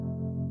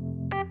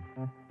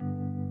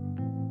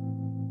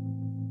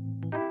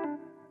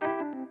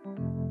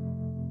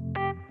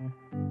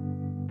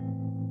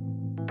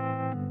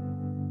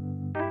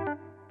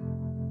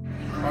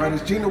name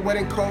is Gina,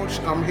 wedding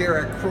coach. I'm here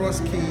at Cross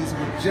Keys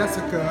with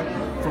Jessica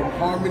from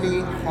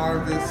Harmony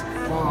Harvest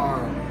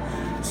Farm.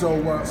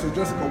 So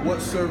Jessica,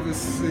 what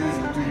services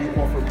do you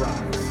offer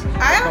brides?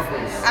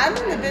 I'm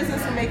in the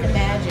business of making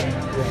magic.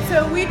 Yeah.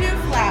 So we do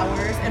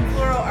flowers and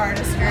floral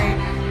artistry,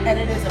 and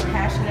it is a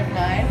passion of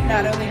mine.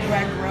 Not only do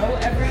I grow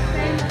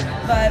everything,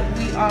 but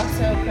we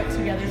also put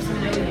together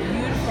some really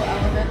beautiful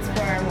elements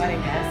for our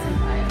wedding guests.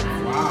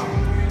 Wow.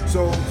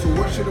 So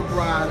what should a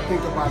bride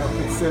think about or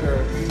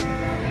consider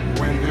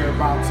when they're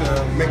about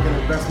to make an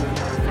investment in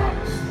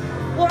flowers?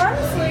 Well,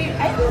 honestly,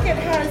 I think it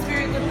has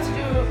very little to do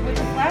with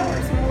the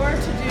flowers, more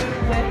to do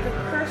with the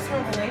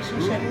personal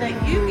relationship that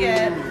you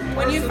get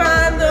when you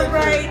find the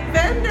right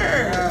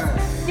vendor.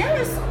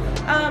 Yes.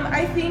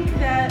 I think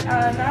that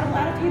not a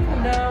lot of people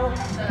know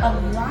a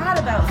lot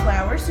about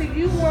flowers, so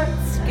you want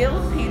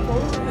skilled people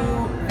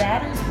who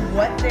that is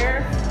what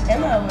their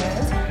MO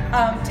is,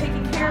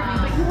 taking care of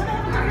you, but you want to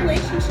have a good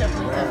relationship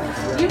with them.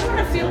 You want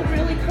to feel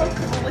really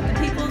comfortable with the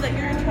people that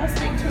you're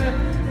entrusting to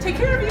take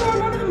care of you on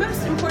one of the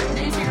most important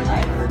days of your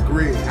life. I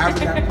agree.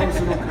 Having that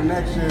personal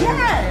connection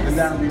and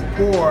that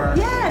rapport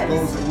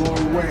goes a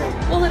long way.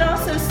 Well, it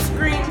also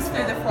screams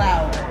through the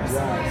flowers.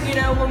 Yes. You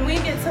know, when we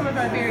get some of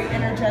our very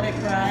energetic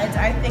brides,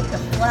 I think the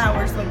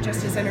flowers look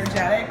just as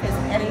energetic as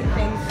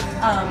anything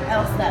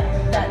else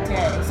that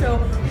day. So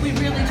we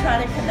really try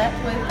to connect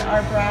with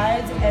our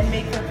brides and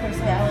make their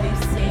personalities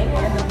sing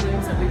in the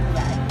blooms that we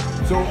provide.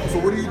 So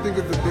what do you think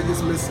is the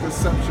biggest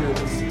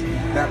misconceptions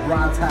that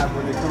brides have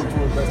when they come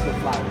to invest in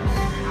flowers?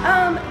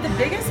 The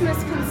biggest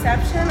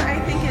misconception, I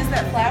think, is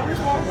that flowers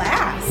won't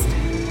last.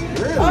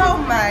 Really? Oh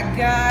my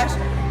gosh.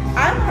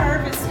 I'm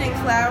harvesting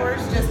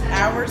flowers just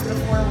hours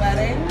before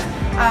weddings.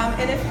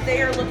 And if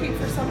they are looking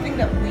for something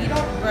that we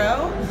don't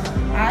grow,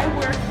 I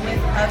work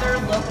with other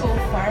local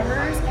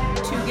farmers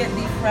to get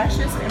the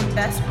freshest and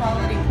best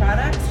quality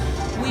products.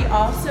 We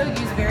also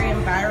use very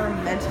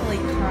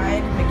environmentally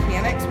kind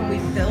mechanics when we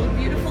build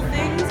beautiful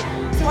things.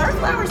 So our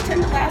flowers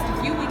tend to last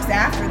a few weeks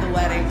after the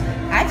wedding.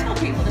 I tell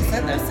people to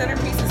send those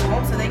centerpieces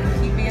home so they can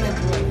keep being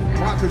enjoyed.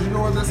 Wow, because you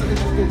know what, that's an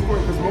interesting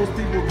point, because most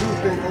people do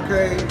think,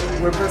 okay,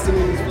 we're investing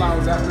in these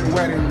flowers after the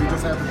wedding, we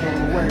just have to throw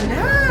them away.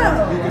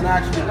 No! But you can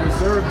actually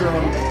preserve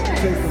them,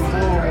 take them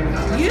home.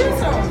 Use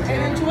them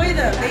and enjoy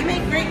them. They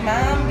make great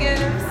mom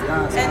gifts,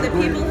 and the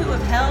people who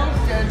have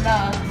helped, and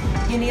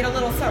you need a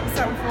little something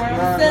for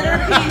them.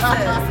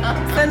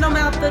 Centerpieces. Send them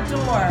out the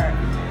door.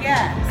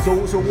 Yes. So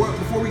what,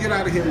 before we get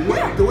out of here,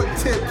 what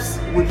tips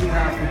would you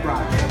have for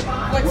brides?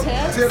 What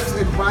tips? Tips,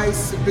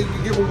 advice, if you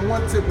could give them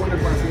one tip, one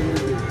advice, what would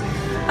it be?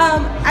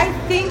 I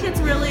think it's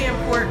really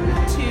important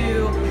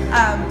to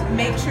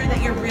make sure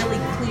that you're really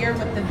clear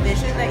with the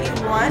vision that you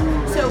want.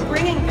 So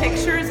bringing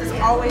pictures is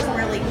always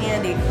really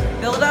handy.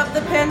 Build up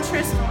the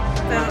Pinterest,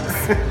 folks.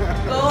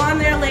 Go on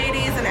there,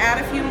 ladies, and add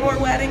a few more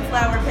wedding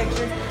flower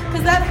pictures,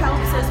 because that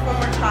helps us when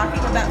we're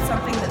talking about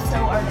something that's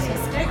so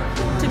artistic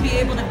to be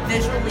able to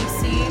visually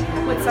see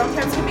what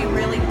sometimes can be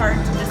really hard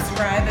to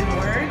describe in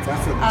words.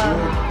 That's a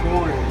good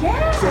point.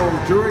 Yeah. So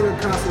during a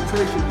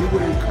consultation, you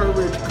would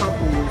encourage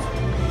couples,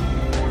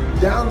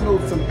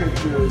 download some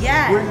pictures,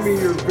 bring me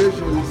your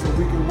vision so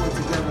we can work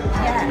together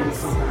and make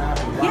something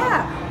happen. Wow.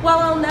 Yeah, while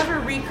I'll never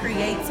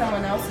recreate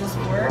someone else's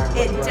work,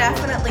 it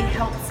definitely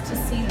helps to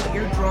see what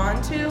you're drawn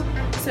to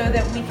so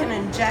that we can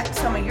inject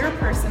some of your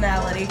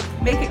personality,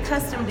 make it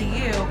custom to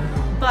you,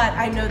 but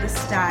I know the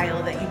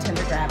style that you tend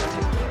to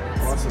gravitate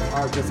towards. Awesome.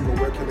 All right, Jessica,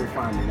 where can they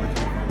find me?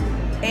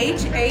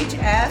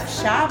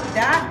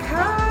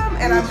 HHFshop.com.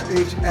 And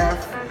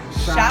HHFshop.com.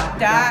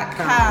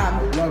 shop.com. I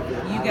love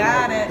it. You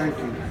got it. Thank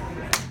you.